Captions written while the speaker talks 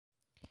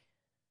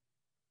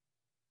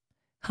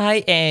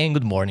Hi and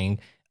good morning.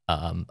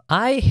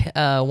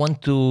 I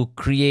want to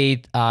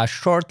create a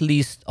short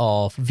list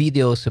of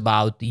videos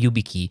about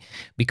Yubikey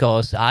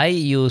because I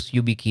use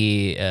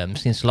Yubikey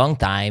since a long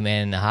time,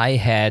 and I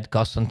had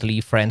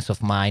constantly friends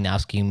of mine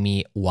asking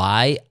me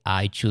why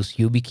I choose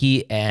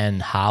Yubikey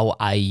and how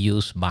I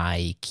use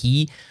my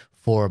key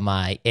for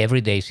my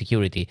everyday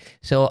security.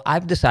 So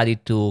I've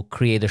decided to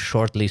create a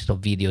short list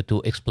of video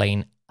to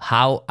explain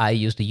how I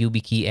use the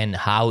YubiKey and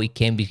how it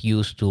can be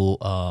used to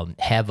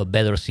have a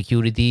better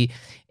security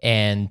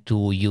and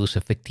to use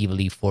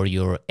effectively for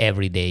your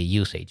everyday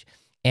usage.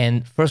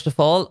 And first of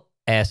all,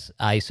 as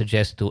I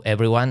suggest to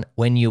everyone,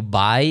 when you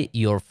buy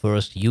your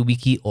first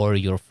YubiKey or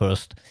your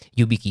first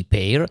YubiKey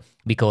pair,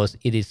 because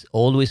it is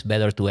always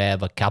better to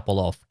have a couple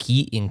of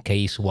key in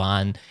case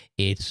one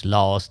is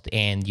lost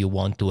and you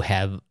want to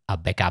have a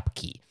backup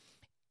key.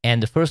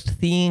 And the first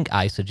thing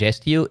I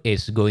suggest you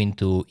is going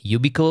to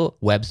Yubico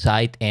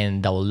website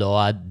and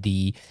download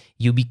the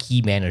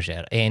YubiKey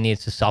Manager. And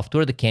it's a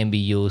software that can be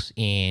used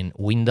in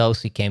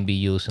Windows, it can be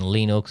used in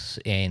Linux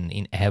and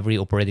in every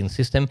operating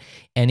system.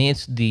 And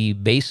it's the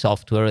base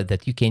software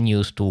that you can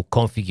use to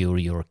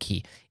configure your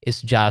key.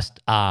 It's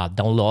just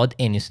download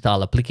and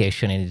install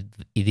application, and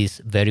it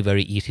is very,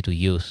 very easy to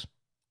use.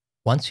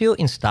 Once you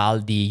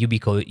install the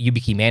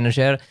YubiKey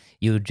Manager,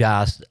 you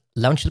just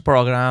launch the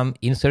program,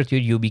 insert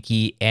your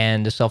YubiKey,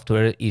 and the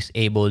software is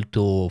able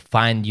to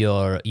find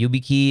your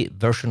YubiKey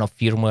version of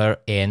firmware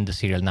and the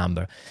serial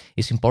number.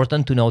 It's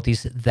important to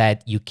notice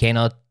that you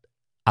cannot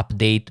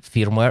update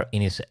firmware.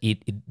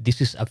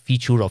 This is a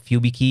feature of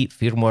YubiKey.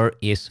 Firmware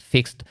is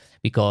fixed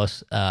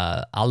because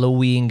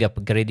allowing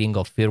upgrading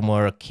of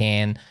firmware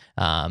can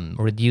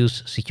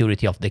reduce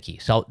security of the key.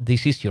 So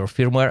this is your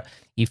firmware.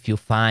 If you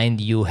find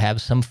you have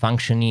some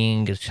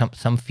functioning,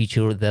 some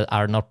feature that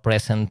are not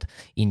present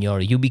in your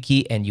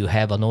YubiKey and you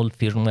have an old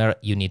firmware,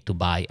 you need to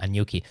buy a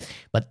new key.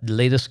 But the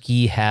latest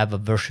key have a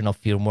version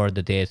of firmware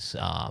that is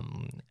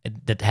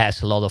that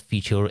has a lot of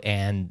feature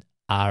and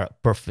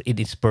it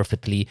is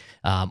perfectly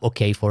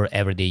okay for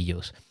everyday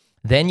use.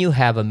 Then you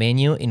have a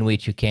menu in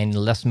which you can,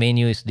 last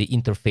menu is the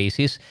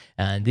interfaces.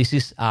 And this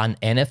is an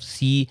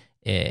NFC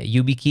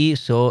YubiKey,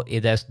 so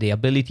it has the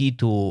ability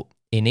to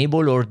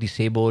enable or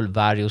disable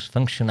various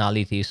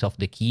functionalities of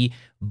the key,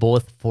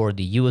 both for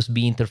the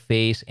USB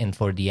interface and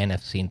for the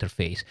NFC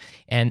interface.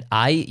 And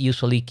I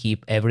usually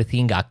keep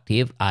everything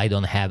active. I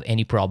don't have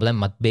any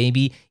problem, but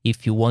maybe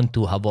if you want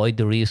to avoid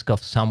the risk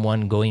of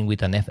someone going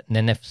with an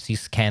NFC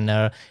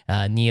scanner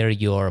near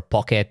your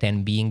pocket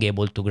and being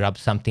able to grab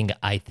something,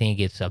 I think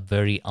it's a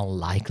very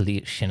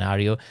unlikely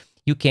scenario.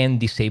 You can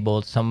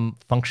disable some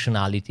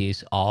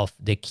functionalities of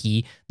the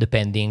key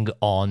depending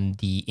on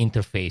the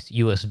interface,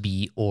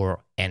 USB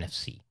or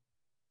NFC.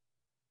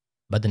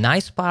 But the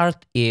nice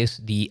part is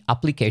the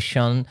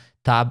application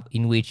tab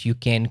in which you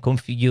can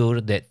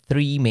configure the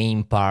three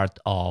main part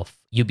of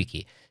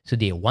YubiKey. So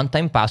the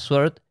one-time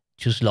password,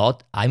 choose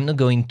lot. I'm not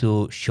going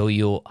to show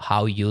you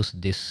how to use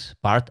this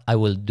part. I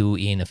will do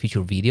in a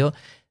future video.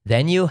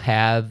 Then you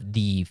have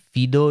the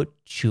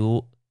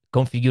FIDO2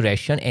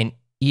 configuration, and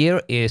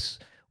here is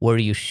where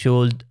you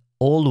should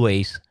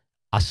always,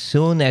 as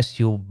soon as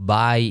you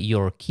buy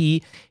your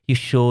key, you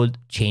should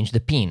change the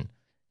PIN.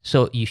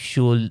 So you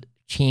should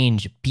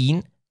change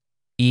PIN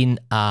in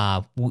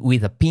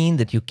with a PIN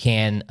that you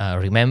can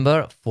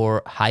remember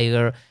for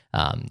higher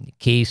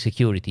key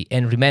security.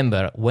 And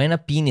remember, when a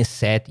PIN is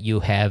set,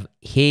 you have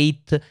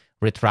 8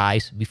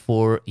 retries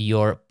before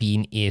your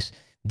PIN is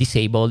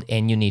disabled,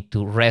 and you need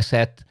to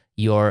reset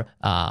your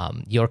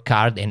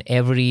card, and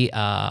every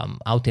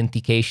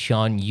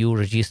authentication you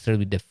register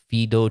with the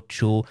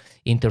FIDO2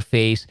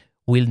 interface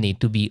will need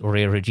to be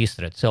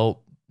re-registered. So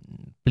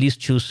please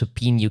choose a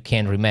PIN you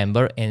can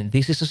remember. And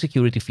this is a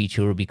security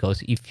feature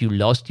because if you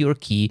lost your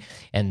key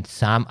and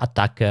some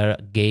attacker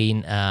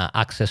gain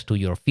access to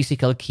your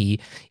physical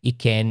key, it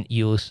can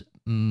use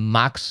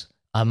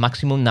a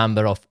maximum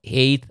number of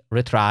 8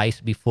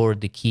 retries before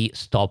the key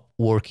stop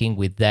working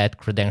with that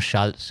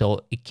credential, so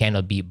it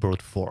cannot be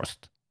brute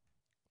forced.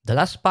 The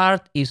last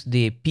part is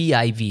the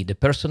PIV, the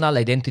personal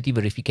identity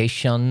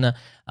verification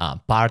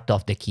part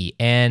of the key.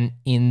 And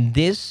in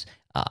this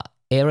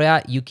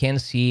area, you can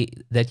see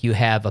that you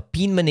have a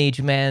PIN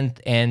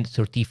management and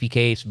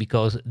certificates,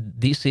 because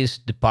this is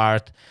the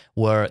part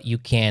where you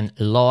can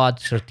load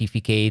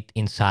certificate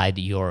inside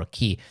your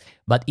key.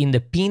 But in the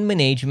PIN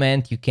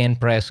management, you can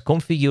press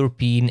configure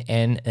PIN,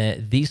 and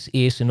this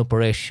is an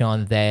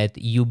operation that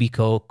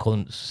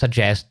Yubico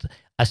suggests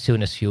as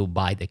soon as you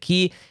buy the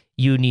key.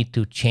 You need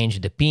to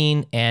change the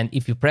PIN, and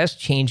if you press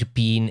change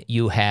PIN,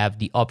 you have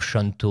the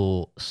option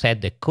to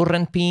set the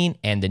current PIN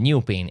and the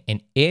new PIN.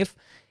 And if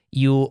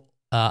you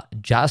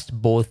just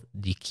bought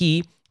the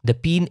key, the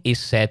PIN is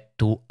set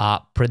to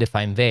a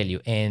predefined value.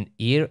 And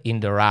here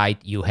in the right,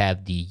 you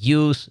have the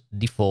use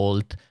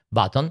default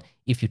button.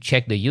 If you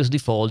check the use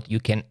default, you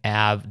can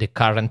have the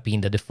current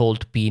PIN, the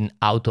default PIN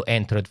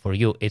auto-entered for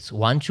you. It's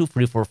 1, 2,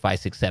 3, 4, 5,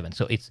 6, 7.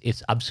 So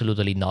it's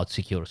absolutely not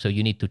secure. So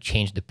you need to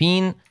change the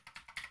PIN,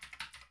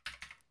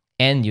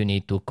 and you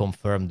need to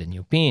confirm the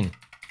new PIN.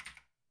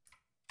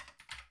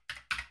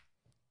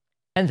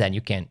 and then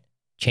you can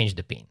change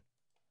the PIN.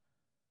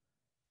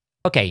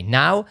 Okay,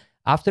 now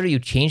after you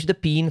change the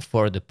PIN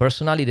for the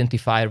personal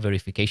identifier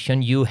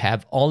verification, you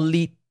have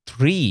only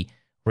 3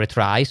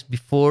 retries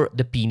before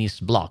the PIN is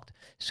blocked.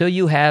 So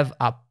you have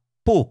a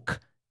PUK,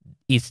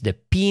 it's the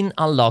PIN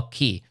unlock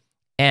key,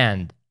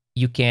 and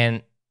you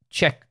can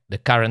check the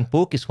current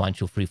PUK is 1,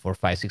 2, 3, 4,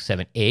 5, 6,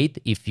 7, 8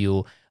 if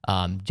you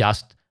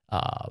just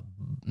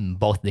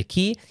bought the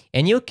key,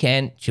 and you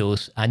can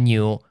choose a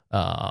new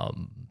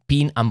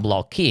PIN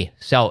unblock key.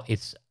 So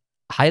it's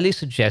highly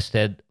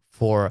suggested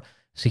for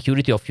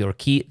security of your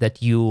key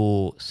that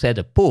you set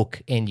a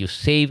PUK and you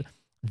save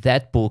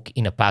that PUK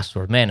in a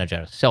password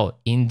manager. So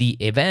in the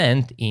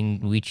event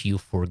in which you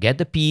forget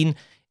the PIN,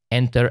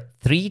 enter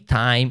 3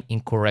 times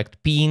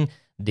incorrect PIN,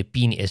 the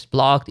PIN is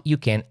blocked, you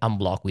can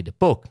unblock with the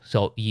PUK.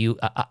 So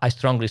I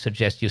strongly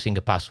suggest using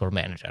a password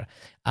manager.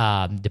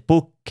 The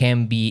PUK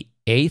can be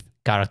 8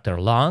 character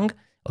long.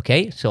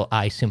 Okay, so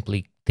I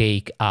simply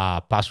take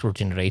a password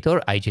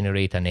generator. I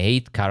generate an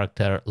 8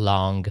 character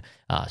long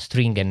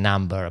string and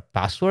number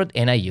password,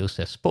 and I use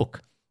a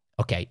PUK.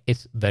 Okay,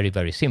 it's very,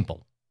 very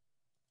simple.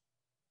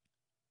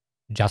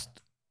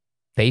 Just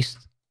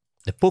paste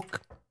the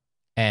PUK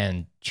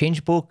and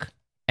change PUK,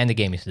 and the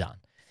game is done.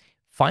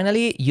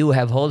 Finally, you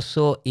have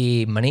also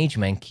a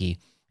management key.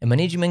 A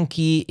management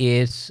key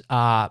is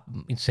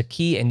it's a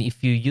key, and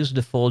if you use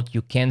default,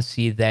 you can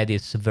see that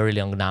it's a very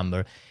long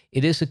number.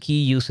 It is a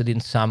key used in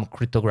some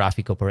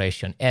cryptographic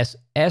operation.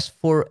 As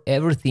for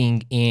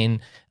everything in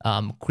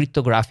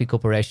cryptographic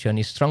operation,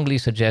 it's strongly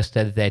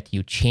suggested that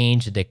you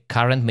change the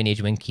current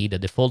management key, the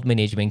default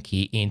management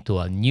key, into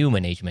a new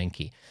management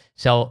key.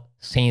 So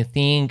same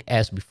thing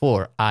as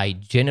before, I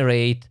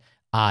generate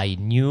a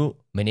new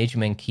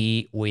management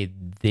key with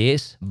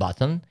this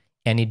button,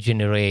 and it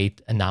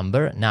generates a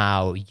number.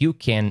 Now you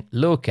can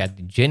look at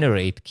the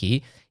generate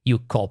key, you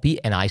copy,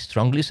 and I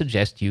strongly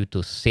suggest you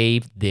to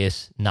save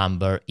this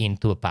number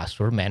into a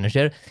password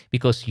manager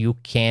because you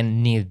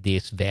can need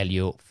this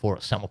value for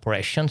some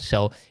operation.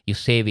 So you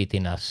save it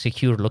in a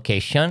secure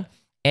location,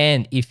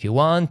 and if you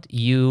want,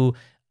 you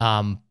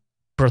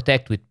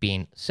protect with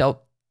PIN.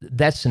 So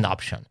that's an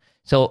option.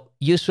 So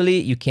usually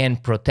you can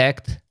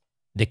protect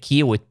the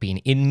key with PIN.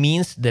 It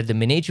means that the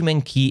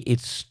management key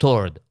is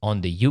stored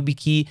on the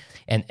Yubikey,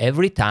 and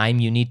every time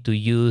you need to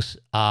use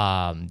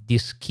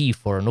this key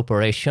for an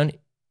operation,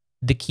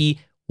 the key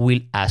will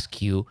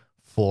ask you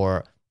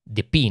for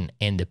the PIN,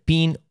 and the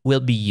PIN will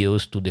be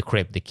used to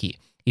decrypt the key.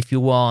 If you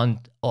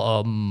want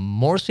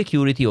more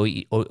security, or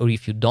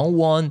if you don't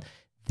want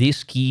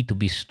this key to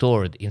be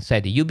stored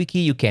inside the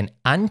Yubikey, you can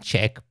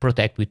uncheck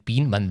protect with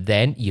PIN, but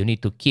then you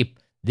need to keep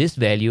this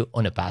value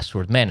on a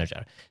password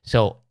manager.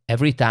 So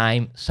every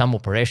time some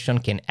operation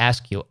can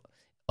ask you,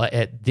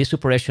 this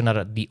operation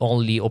are the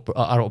only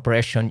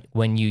operation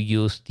when you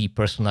use the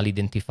personal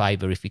identifier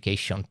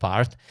verification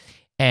part,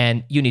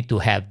 and you need to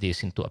have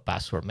this into a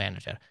password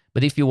manager.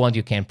 But if you want,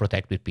 you can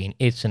protect with PIN.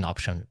 It's an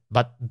option.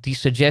 But the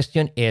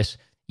suggestion is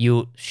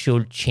you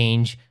should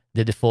change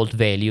the default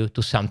value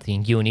to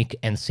something unique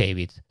and save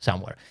it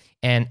somewhere.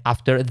 And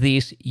after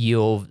this,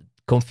 you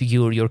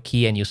configure your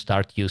key and you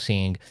start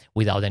using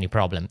without any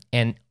problem.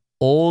 And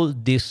all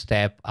these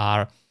steps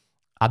are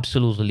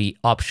absolutely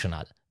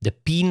optional. The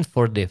PIN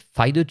for the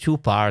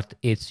FIDO2 part,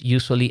 it's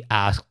usually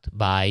asked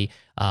by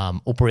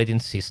operating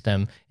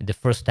system the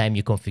first time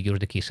you configure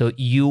the key. So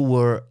you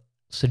were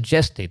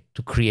suggested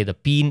to create a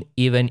PIN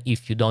even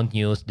if you don't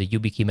use the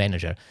YubiKey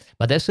manager.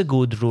 But that's a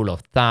good rule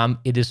of thumb.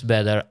 It is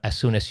better as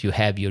soon as you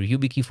have your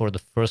YubiKey for the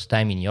first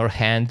time in your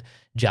hand,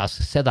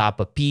 just set up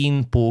a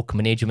PIN, PUK,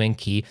 management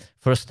key,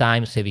 first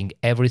time, saving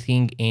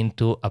everything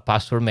into a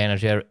password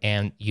manager,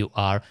 and you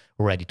are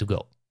ready to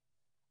go.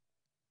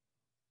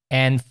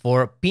 And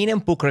for PIN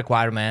and PUK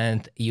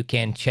requirement, you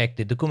can check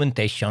the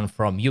documentation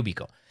from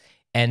Yubikey.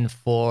 And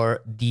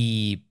for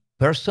the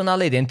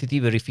personal identity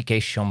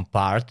verification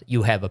part,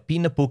 you have a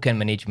PIN, a PUK, and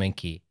management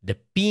key. The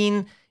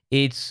PIN,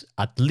 it's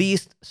at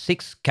least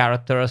 6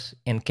 characters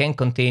and can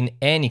contain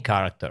any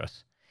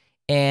characters.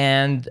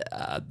 And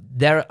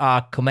there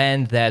are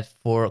commands that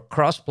for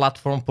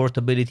cross-platform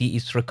portability,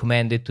 it's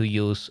recommended to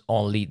use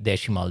only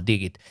decimal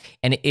digit.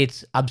 And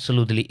it's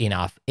absolutely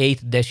enough.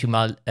 8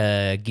 decimal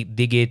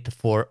digit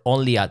for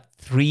only a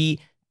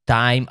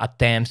 3-time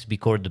attempts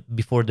before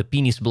the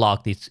PIN is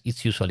blocked,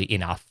 it's usually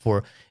enough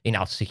for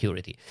enough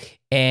security.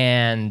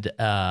 And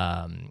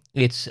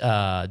there's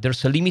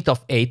a limit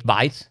of 8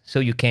 bytes,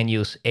 so you can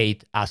use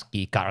 8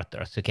 ASCII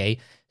characters, okay?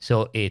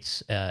 So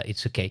it's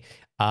okay.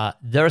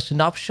 There's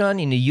an option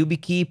in the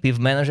YubiKey PIV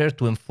manager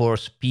to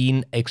enforce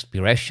PIN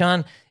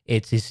expiration.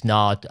 It is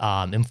not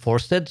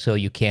enforced, so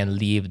you can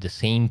leave the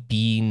same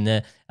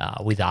PIN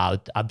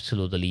without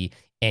absolutely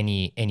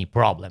any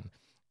problem.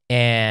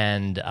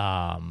 And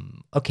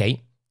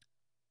okay,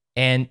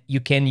 and you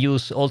can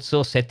use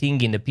also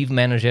setting in the PIV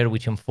manager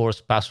which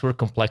enforce password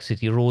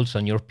complexity rules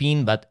on your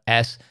PIN. But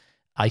as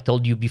I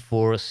told you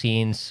before,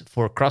 since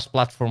for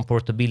cross-platform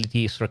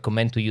portability, it's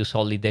recommended to use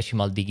only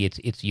decimal digits,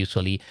 it's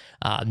usually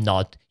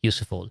not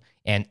useful.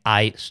 And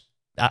I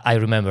I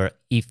remember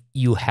if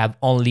you have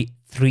only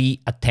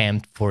 3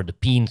 attempts for the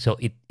pin, so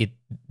it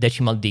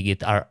decimal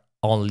digits are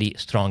only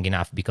strong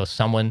enough because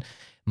someone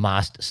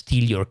must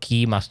steal your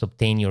key, must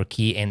obtain your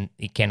key, and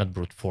it cannot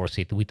brute force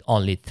it with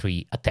only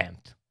 3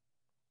 attempts.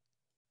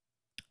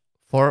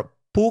 For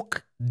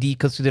POOK, the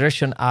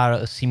considerations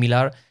are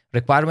similar.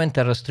 Requirement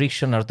and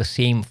restriction are the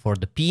same for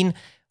the pin,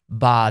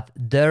 but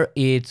there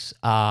is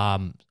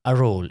a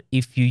rule.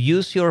 If you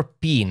use your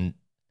pin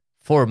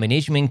for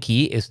management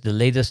key, is the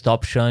latest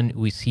option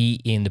we see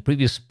in the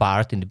previous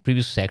part, in the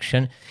previous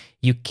section,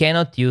 you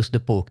cannot use the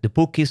POOK. The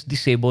POOK is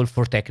disabled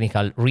for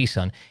technical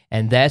reason,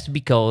 and that's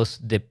because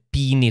the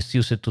pin is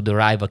used to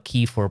derive a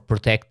key for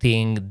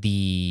protecting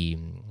the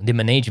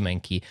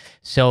management key.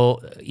 So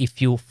if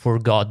you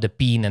forgot the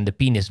pin and the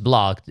pin is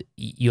blocked,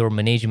 your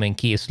management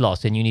key is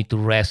lost, and you need to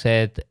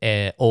reset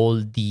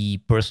all the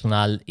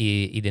personal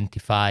identity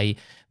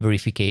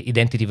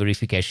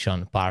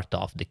verification part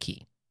of the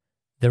key.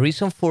 The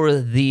reason for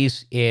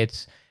this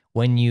is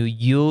when you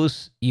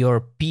use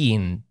your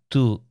pin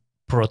to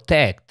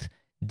protect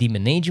the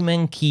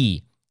management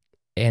key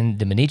and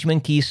the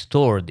management key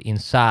stored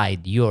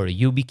inside your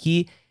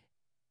Yubikey,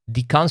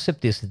 the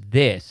concept is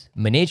this.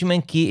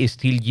 Management key is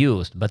still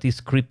used, but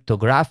it's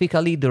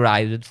cryptographically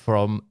derived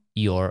from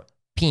your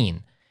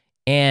pin.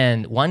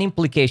 And one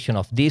implication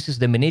of this is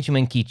the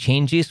management key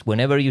changes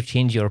whenever you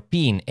change your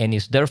pin, and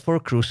it's therefore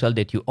crucial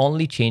that you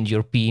only change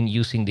your pin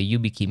using the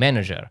Yubikey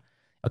manager.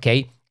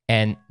 Okay,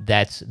 and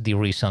that's the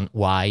reason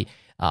why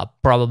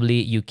probably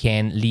you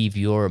can leave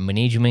your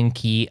management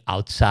key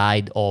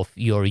outside of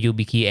your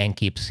Yubikey and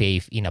keep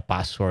safe in a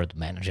password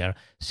manager.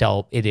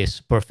 So it is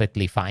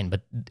perfectly fine.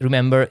 But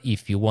remember,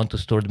 if you want to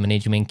store the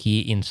management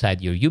key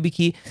inside your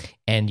Yubikey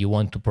and you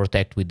want to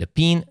protect with the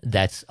pin,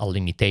 that's a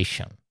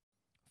limitation.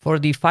 For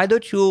the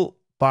FIDO2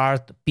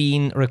 part,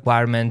 pin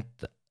requirements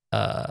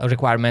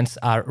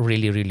are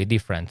really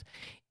different.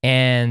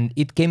 And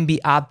it can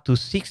be up to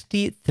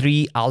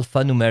 63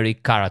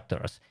 alphanumeric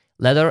characters,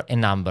 letter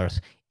and numbers.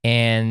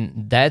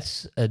 And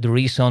that's the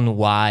reason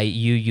why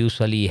you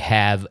usually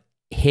have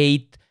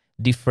 8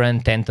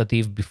 different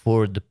tentatives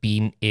before the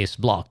pin is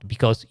blocked,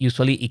 because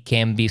usually it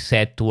can be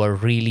set to a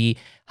really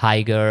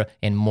higher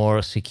and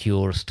more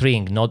secure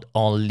string, not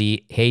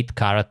only 8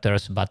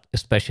 characters, but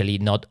especially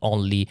not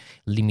only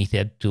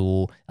limited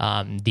to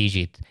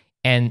digit.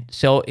 And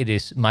so it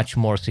is much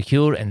more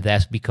secure, and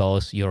that's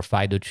because your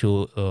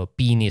FIDO2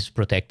 pin is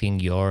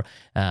protecting your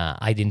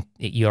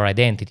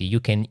identity. You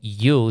can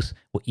use,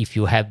 if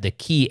you have the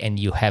key and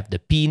you have the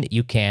pin,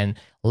 you can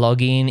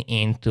log in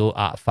into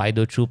a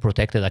FIDO2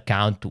 protected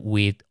account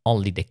with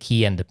only the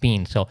key and the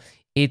pin. So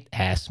it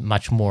has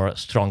much more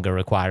stronger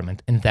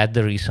requirement, and that's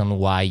the reason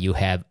why you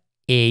have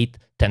 8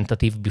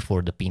 tentatives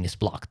before the pin is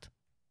blocked.